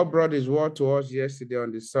brought his word to us yesterday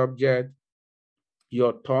on the subject,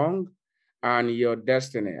 your tongue and your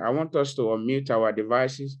destiny. I want us to unmute our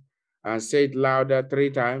devices and say it louder 3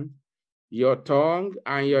 times. Your tongue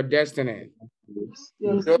and your destiny.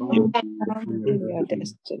 Your tongue and your destiny.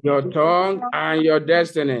 Your tongue and your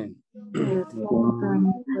destiny.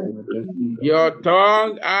 Your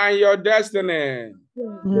tongue and your destiny.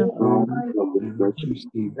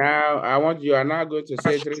 Now, I want you are now going to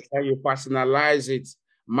say 3 times. You personalize it.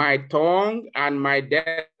 My tongue and my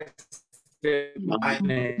destiny.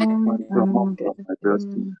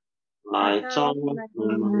 My tongue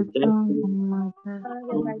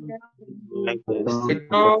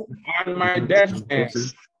and my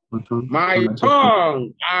destiny. My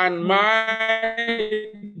tongue and my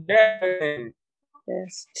destiny.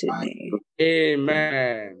 Destiny.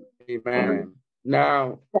 Amen. Amen.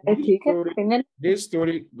 Now, this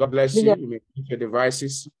story, God bless you. You may keep your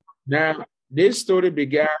devices. Now, this story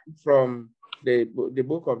began from the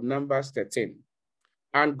book of Numbers 13.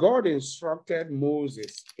 And God instructed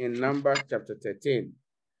Moses in Numbers chapter 13,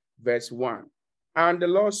 verse 1. And the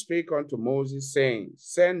Lord spake unto Moses, saying,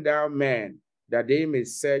 Send thou men, that they may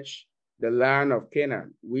search the land of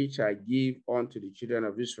Canaan, which I give unto the children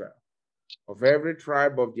of Israel. Of every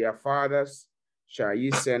tribe of their fathers shall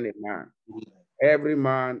ye send a man, every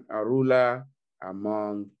man a ruler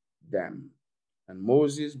among them. And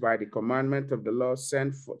Moses, by the commandment of the Lord,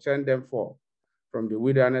 sent them forth from the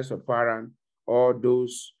wilderness of Paran. All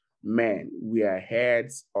those men were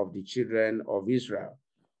heads of the children of Israel.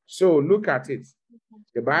 So look at it.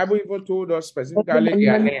 The Bible even told us specifically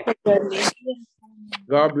their name.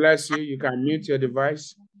 God bless you. You can mute your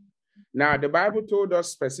device. Now, the Bible told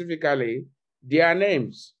us specifically their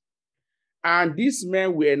names. And these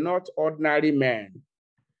men were not ordinary men.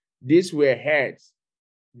 These were heads.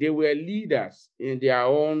 They were leaders in their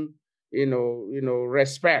own,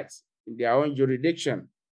 respect, in their own jurisdiction.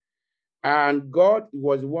 And God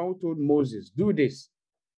was the one who told Moses, do this.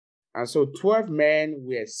 And so 12 men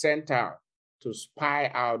were sent out to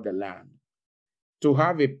spy out the land, to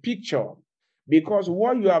have a picture, because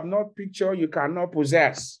what you have not pictured, you cannot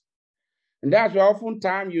possess. And that's why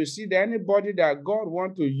oftentimes you see that anybody that God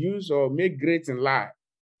wants to use or make great in life,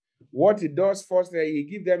 what he does first, he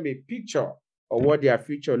gives them a picture of what their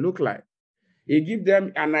future look like. He gives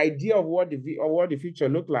them an idea of what the future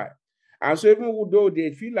look like. And so even though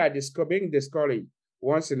they feel like being discouraged,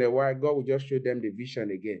 once in a while, God will just show them the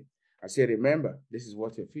vision again. I say, remember, this is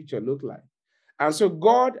what your future look like. And so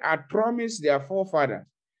God had promised their forefathers,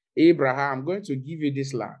 Abraham, I'm going to give you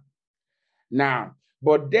this land. Now,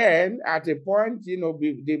 but then at a point,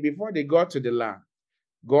 before they got to the land,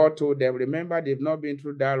 God told them, remember, they've not been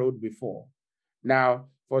through that road before. Now,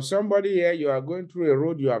 for somebody here, you are going through a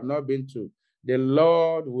road you have not been to. The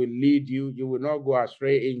Lord will lead you. You will not go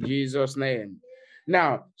astray in Jesus' name.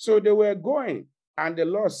 Now, so they were going, and the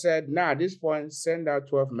Lord said, now at this point, send out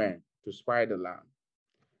 12 men to spy the land.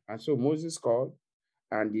 And so Moses called,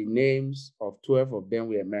 and the names of 12 of them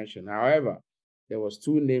were mentioned. However, there was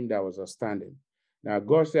 2 names that was outstanding. Now,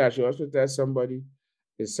 God said, I should also tell somebody,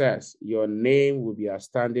 it says, your name will be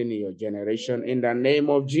outstanding in your generation in the name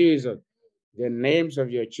of Jesus. The names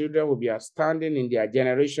of your children will be outstanding in their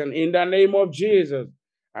generation in the name of Jesus.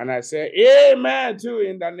 And I say, amen too,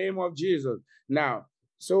 in the name of Jesus. Now,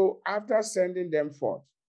 so after sending them forth,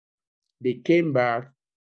 they came back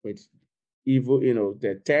with evil,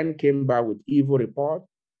 the 10 came back with evil report,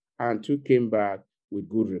 and 2 came back with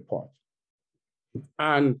good report.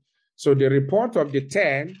 And so the report of the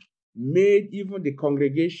 10 made even the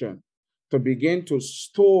congregation to begin to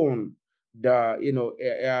stone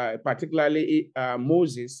particularly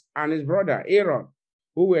Moses and his brother Aaron,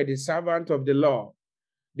 who were the servant of the law.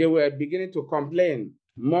 They were beginning to complain,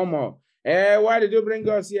 murmur, why did you bring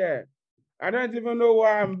us here? I don't even know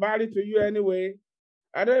why I'm married to you anyway.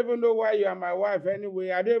 I don't even know why you are my wife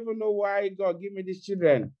anyway. I don't even know why God gave me these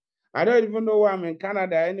children. I don't even know why I'm in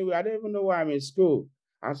Canada anyway. I don't even know why I'm in school.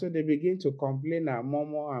 And so they begin to complain and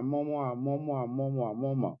murmur and murmur and murmur and murmur and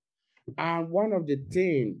murmur. And one of the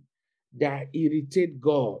things that irritate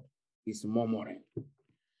God is murmuring.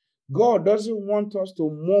 God doesn't want us to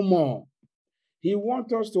murmur. He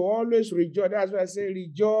wants us to always rejoice. That's why I say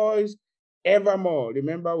rejoice evermore.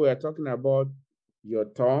 Remember, we are talking about your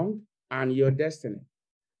tongue and your destiny.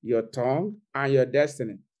 Your tongue and your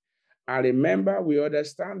destiny. And remember, we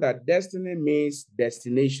understand that destiny means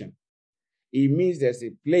destination. It means there's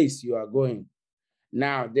a place you are going.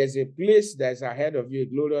 Now, there's a place that's ahead of you, a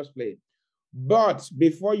glorious place. But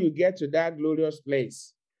before you get to that glorious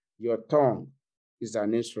place, your tongue is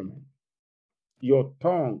an instrument. Your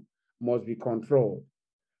tongue must be controlled.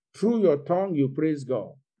 Through your tongue, you praise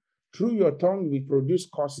God. Through your tongue, we produce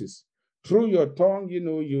curses. Through your tongue,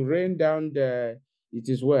 you rain down it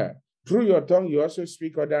is well. Through your tongue, you also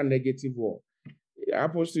speak other negative word.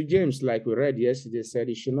 Apostle James, like we read yesterday, said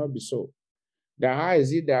it should not be so. That how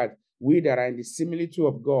is it that we that are in the similitude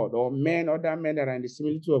of God, or other men that are in the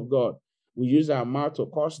similitude of God, we use our mouth to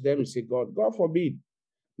curse them and say, God forbid.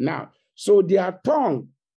 Now, so their tongue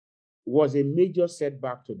was a major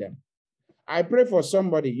setback to them. I pray for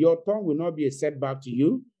somebody, your tongue will not be a setback to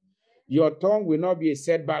you. Your tongue will not be a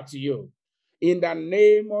setback to you. In the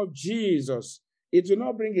name of Jesus, it will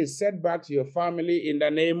not bring a setback to your family in the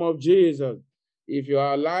name of Jesus. If you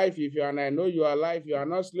are alive, and I know you are alive, you are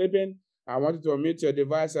not sleeping, I want you to unmute your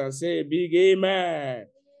device and say a big amen.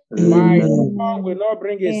 My tongue will not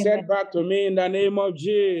bring a setback to me in the name of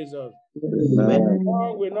Jesus. My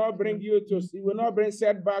tongue will not bring it will not bring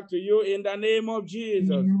setback to you in the name of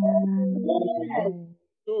Jesus.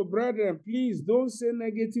 So, brethren, please don't say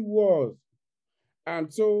negative words.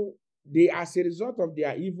 And so, as a result of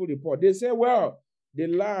their evil report, they say, well, the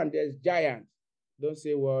land, there's giants. Don't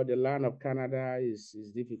say, well, the land of Canada is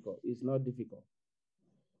difficult. It's not difficult.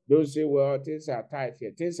 Don't say, well, things are tight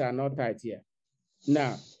here. Things are not tight here.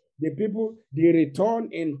 Now, the people, they return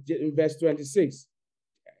in verse 26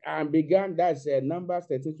 and began, that's Numbers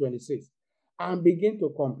 13:26, and begin to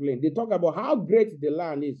complain. They talk about how great the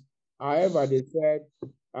land is. However, they said,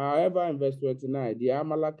 in verse 29, the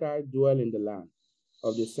Amalekites dwell in the land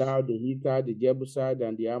of the south, the Hittite, the Jebusite,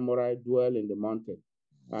 and the Amorite dwell in the mountain,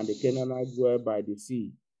 and the Canaanites dwell by the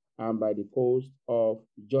sea and by the coast of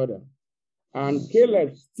Jordan. And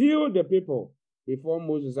Caleb stilled the people before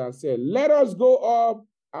Moses and said, let us go up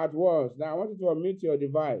at once. Now, I want you to unmute your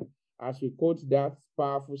device as we quote that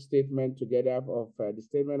powerful statement together of the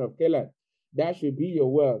statement of Caleb. That should be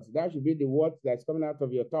your words. That should be the words that's coming out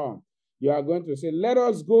of your tongue. You are going to say, let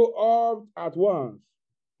us go up at once.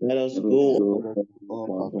 Let us go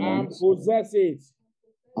up and possess it.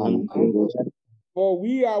 For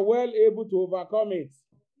we are well able to overcome it.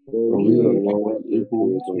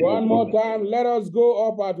 One more time, let us go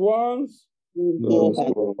up at once and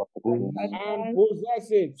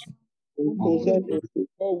possess it.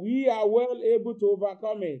 For we are well able to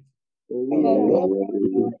overcome it. For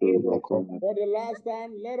the last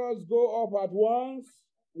time, let us go up at once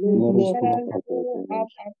and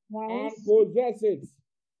possess it.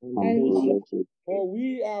 For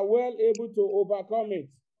we are well able to overcome it.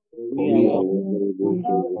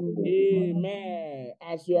 Amen.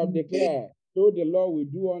 As you have declared, so the Lord will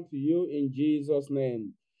do unto you in Jesus'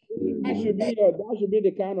 name. That should be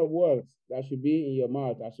the kind of words that should be in your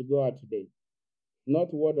mouth as you go out today.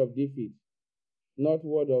 Not word of defeat. Not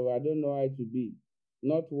word of I don't know how to be.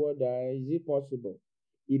 Not word is it possible?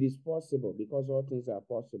 It is possible because all things are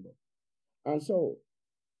possible. And so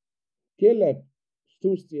Caleb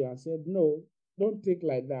stood still and said, no, don't think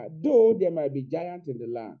like that. Though there might be giants in the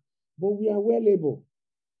land, but we are well able.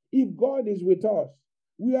 If God is with us,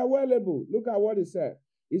 we are well able. Look at what he said.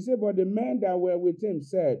 He said, but the men that were with him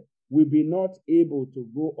said, we be not able to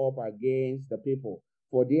go up against the people,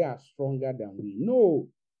 for they are stronger than we. No,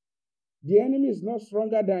 the enemy is not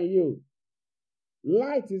stronger than you.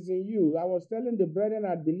 Light is in you. I was telling the brethren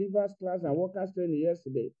at Believers class and workers training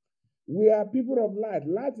yesterday. We are people of light.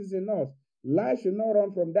 Light is in us. Light should not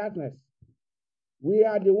run from darkness. We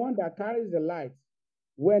are the one that carries the light.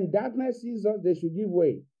 When darkness sees us, they should give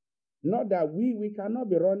way. Not that we cannot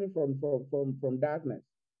be running from darkness.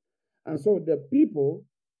 And so the people,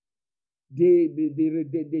 they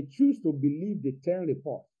choose to believe the 10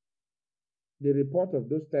 report, the report of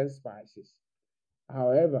those 10 spies.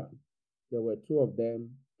 However, there were two of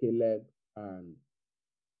them, Caleb and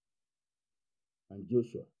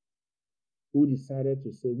Joshua, who decided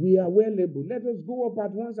to say, we are well able. Let us go up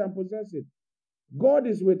at once and possess it. God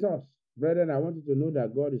is with us. Brethren, I want you to know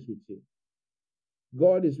that God is with you.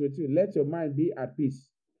 God is with you. Let your mind be at peace.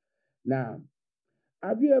 Now,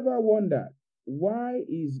 have you ever wondered why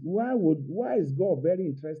is God very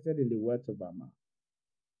interested in the words of our mouth?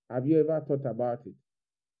 Have you ever thought about it?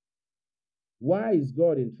 Why is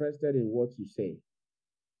God interested in what you say?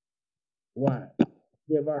 Why? Have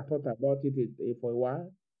you ever thought about it for a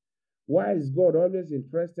while? Why is God always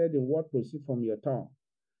interested in what proceeds from your tongue?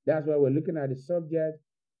 That's why we're looking at the subject,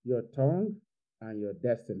 your tongue and your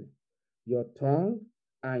destiny. Your tongue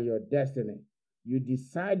and your destiny. You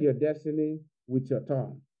decide your destiny with your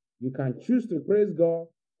tongue. You can choose to praise God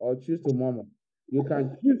or choose to murmur. You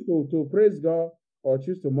can choose to praise God or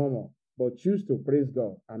choose to murmur, but choose to praise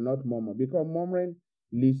God and not murmur, because murmuring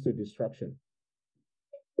leads to destruction.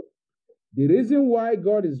 The reason why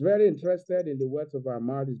God is very interested in the words of our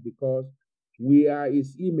mouth is because we are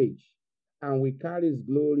his image and we carry his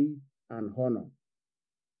glory and honor.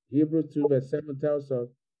 Hebrews 2 verse 7 tells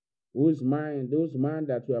us, those mind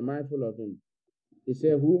that you are mindful of him. He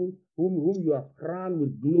said, whom you have crowned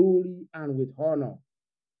with glory and with honor.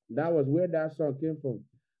 That was where that song came from.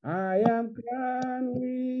 I am crowned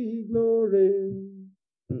with glory.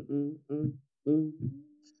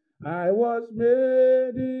 I was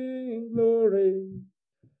made in glory.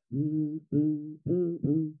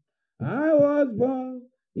 I was born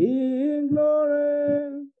in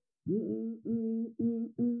glory.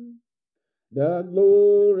 The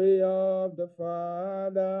glory of the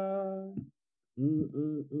Father.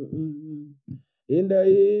 In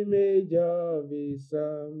the image of his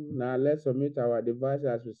Son. Now let's submit our devices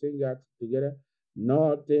as we sing that together.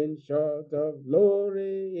 Nothing short of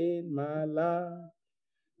glory in my life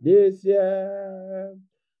this year.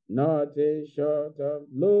 Nothing short of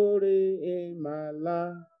glory in my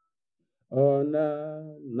life. Oh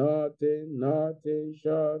no, nothing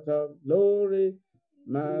short of glory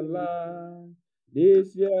my life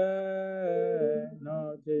this year.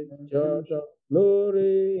 Nothing short of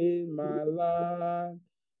glory in my life.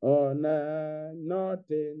 Oh no,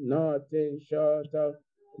 nothing short of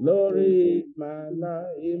glory in my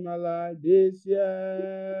life this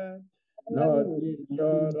year. Nothing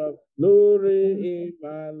short of glory in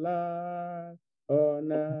my life. Oh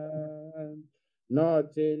no.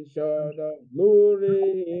 Nothing short of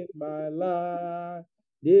glory in my life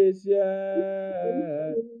this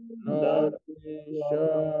year. Nothing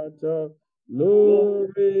short of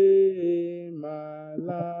glory in my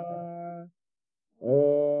life.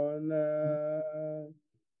 Oh, no.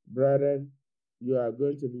 Brethren, you are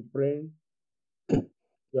going to be praying.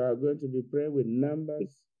 You are going to be praying with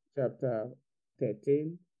Numbers chapter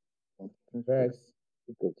 13, verse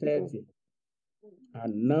 30.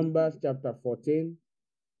 And Numbers chapter 14,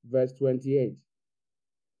 verse 28.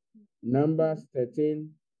 Numbers 13,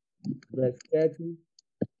 verse 30.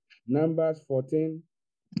 Numbers 14,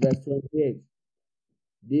 verse 28.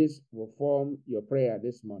 This will form your prayer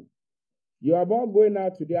this morning. You are about going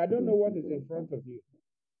out today. I don't know what is in front of you.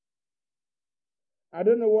 I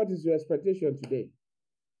don't know what is your expectation today.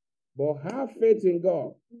 But have faith in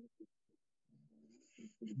God.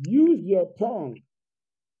 Use your tongue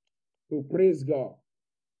to praise God.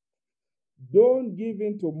 Don't give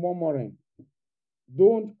in to murmuring.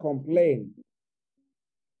 Don't complain.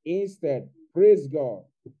 Instead, praise God.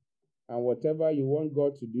 And whatever you want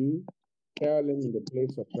God to do, tell him in the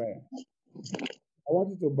place of prayer. I want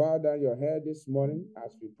you to bow down your head this morning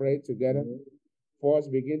as we pray together.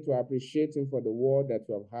 First, begin to appreciate him for the word that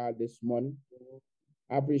you have heard this morning.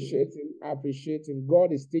 Appreciate him.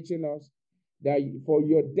 God is teaching us that for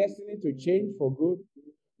your destiny to change for good,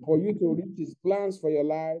 for you to reach his plans for your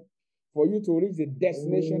life, for you to reach the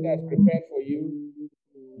destination that's prepared for you,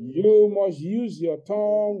 you must use your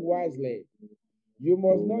tongue wisely. You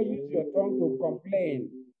must not use your tongue to complain.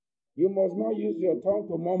 You must not use your tongue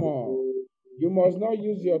to murmur. You must not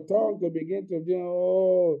use your tongue to begin to be,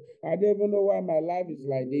 oh, I don't even know why my life is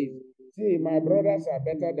like this. See, my brothers are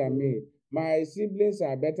better than me. My siblings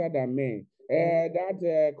are better than me.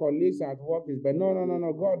 Colleagues at work is better.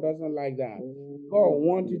 No. God doesn't like that. God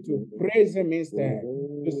wants you to praise him instead.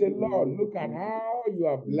 To say, Lord, look at how you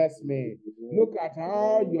have blessed me. Look at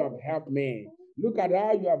how you have helped me. Look at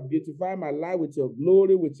how you have beautified my life with your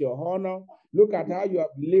glory, with your honor. Look at how you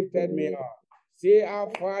have lifted me up. See how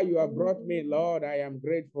far you have brought me, Lord. I am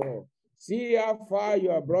grateful. See how far you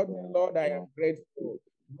have brought me, Lord. I am grateful.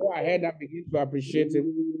 Go ahead and begin to appreciate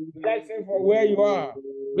him. Bless him for where you are.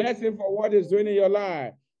 Bless him for what he's doing in your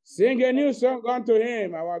life. Sing a new song unto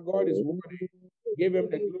him. Our God is worthy. Give him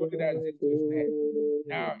the glory that is due his name.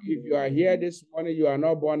 Now, if you are here this morning, you are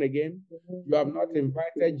not born again. You have not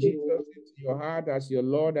invited Jesus into your heart as your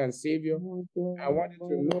Lord and Savior. I want you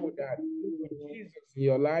to know that with Jesus in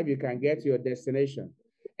your life, you can get to your destination.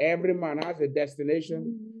 Every man has a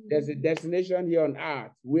destination. There's a destination here on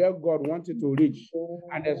earth where God wants you to reach.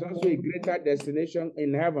 And there's also a greater destination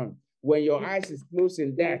in heaven. When your eyes is closed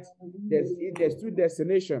in death, there's two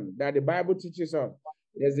destinations that the Bible teaches us.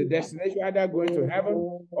 There's a destination either going to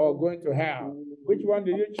heaven or going to hell. Which one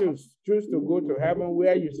do you choose? Choose to go to heaven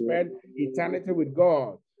where you spend eternity with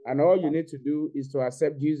God. And all you need to do is to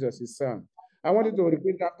accept Jesus, his son. I want you to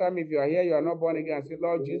repeat after me. If you are here, you are not born again, and say,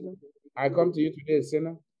 Lord Jesus, I come to you today, a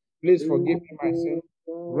sinner. Please forgive me my sin.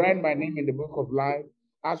 Write my name in the book of life.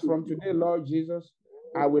 As from today, Lord Jesus,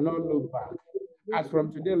 I will not look back. As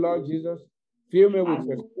from today, Lord Jesus, fill me with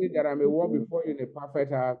your spirit that I may walk before you in a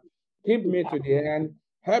perfect heart. Keep me to the end.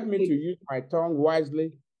 Help me to use my tongue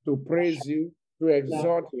wisely to praise you, to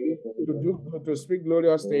exhort you, to speak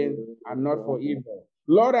glorious things and not for evil.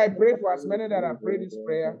 Lord, I pray for as many that have prayed this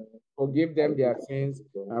prayer, forgive them their sins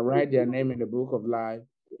and write their name in the book of life.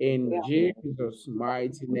 In Jesus'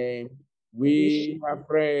 mighty name, we have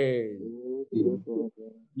prayed.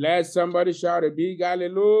 Let somebody shout a big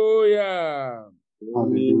hallelujah.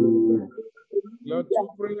 Hallelujah. Your two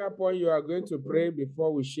prayer points you are going to pray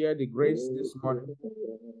before we share the grace this morning.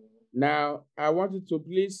 Now, I want you to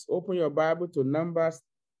please open your Bible to Numbers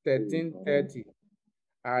 13:30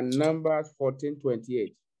 and Numbers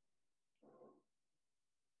 14:28.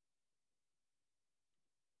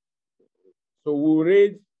 So we'll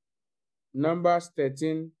read Numbers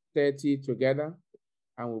 13:30 together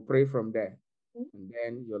and we'll pray from there. And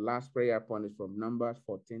then your last prayer point is from Numbers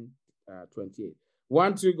 14:28.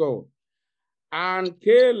 1, 2, go. And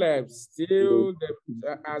Caleb still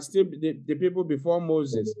the people before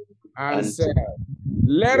Moses and said,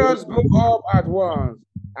 let us go up at once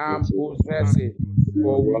and possess it,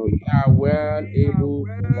 for we are well able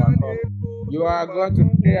to overcome. You are going to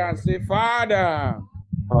pray and say, Father,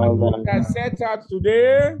 I set out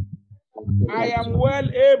today, I am well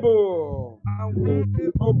able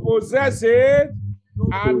to possess it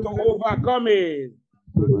and to overcome it.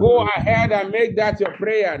 Go ahead and make that your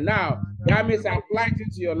prayer. Now, that means apply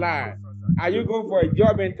it to your life. Are you going for a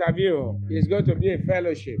job interview? It's going to be a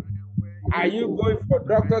fellowship. Are you going for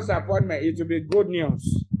doctor's appointment? It will be good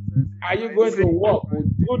news. Are you going to work?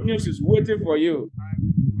 Good news is waiting for you.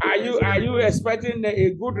 Are you expecting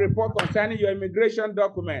a good report concerning your immigration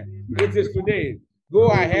document? It is today. Go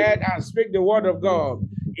ahead and speak the word of God.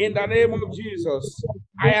 In the name of Jesus,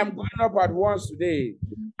 I am going up at once today.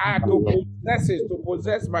 To possess it, to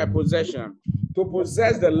possess my possession, to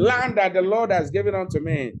possess the land that the Lord has given unto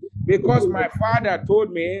me. Because my father told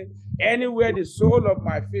me, anywhere the sole of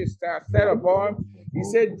my feet set upon, he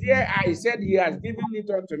said, he said, he has given it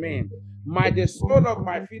unto me. The sole of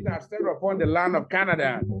my feet have stepped upon the land of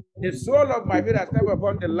Canada. The sole of my feet has stepped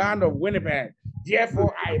upon the land of Winnipeg.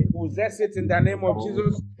 Therefore, I possess it in the name of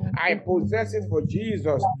Jesus. I possess it for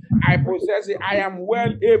Jesus. I possess it. I am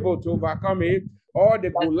well able to overcome it. All the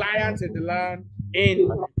Goliaths in the land. In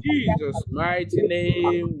Jesus' mighty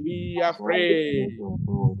name, we are prayed.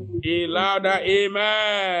 A louder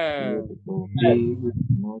amen.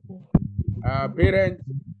 Parents,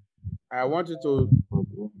 I want you to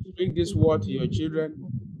speak this word to your children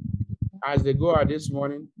as they go out this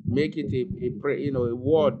morning. Make it a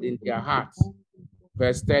word in their hearts.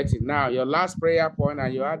 Verse 30. Now, your last prayer point,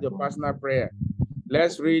 and you have your personal prayer.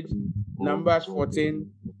 Let's read Numbers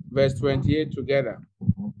 14, verse 28 together.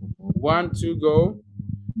 1, 2, go.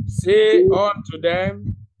 Say unto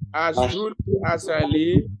them, as truly as I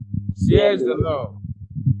live, says the Lord,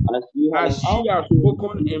 as ye have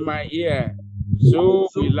spoken in my ear, so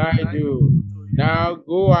will I do. Now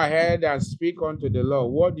go ahead and speak unto the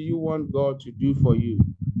Lord. What do you want God to do for you?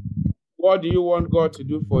 What do you want God to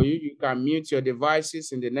do for you? You can mute your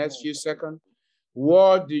devices in the next few seconds.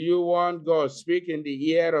 What do you want God? Speak in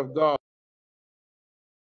the ear of God.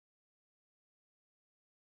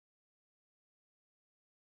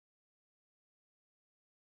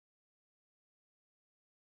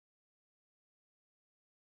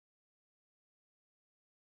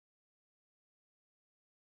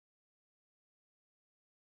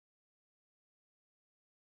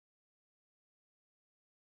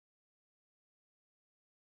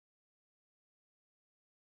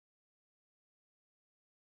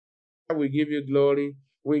 We give you glory.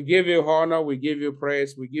 We give you honor. We give you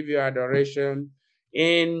praise. We give you adoration.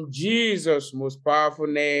 In Jesus' most powerful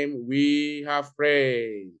name, we have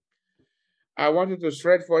prayed. I want you to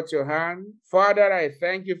stretch forth your hand. Father, I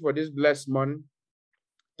thank you for this blessed morning.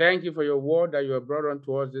 Thank you for your word that you have brought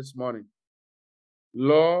unto us this morning.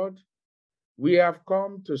 Lord, we have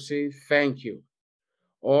come to say thank you.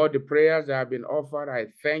 All the prayers that have been offered, I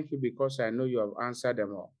thank you because I know you have answered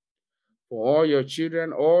them all. For all your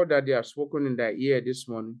children, all that they have spoken in their ear this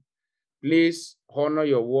morning, please honor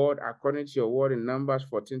your word according to your word in Numbers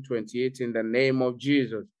 14:28 in the name of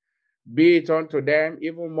Jesus. Be it unto them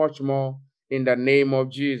even much more in the name of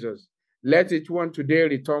Jesus. Let each one today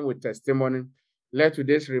return with testimony. Let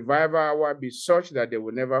today's revival hour be such that they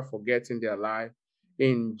will never forget in their life.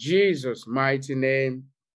 In Jesus' mighty name,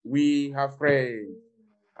 we have prayed.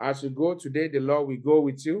 As you go today, the Lord will go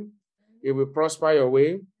with you. It will prosper your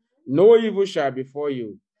way. No evil shall befall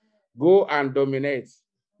you. Go and dominate.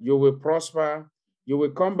 You will prosper. You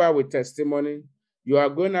will come back with testimony. You are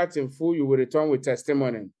going out in full. You will return with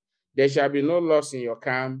testimony. There shall be no loss in your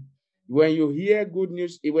camp. When you hear good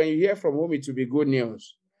news, when you hear from home, it will be good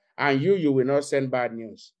news. And you will not send bad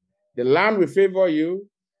news. The land will favor you.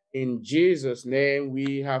 In Jesus' name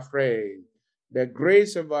we have prayed. The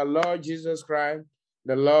grace of our Lord Jesus Christ,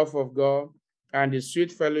 the love of God, and the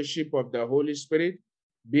sweet fellowship of the Holy Spirit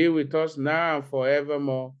be with us now and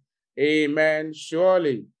forevermore. Amen.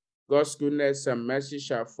 Surely God's goodness and mercy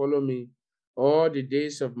shall follow me all the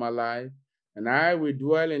days of my life, and I will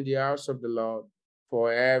dwell in the house of the Lord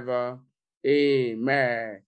forever. Amen.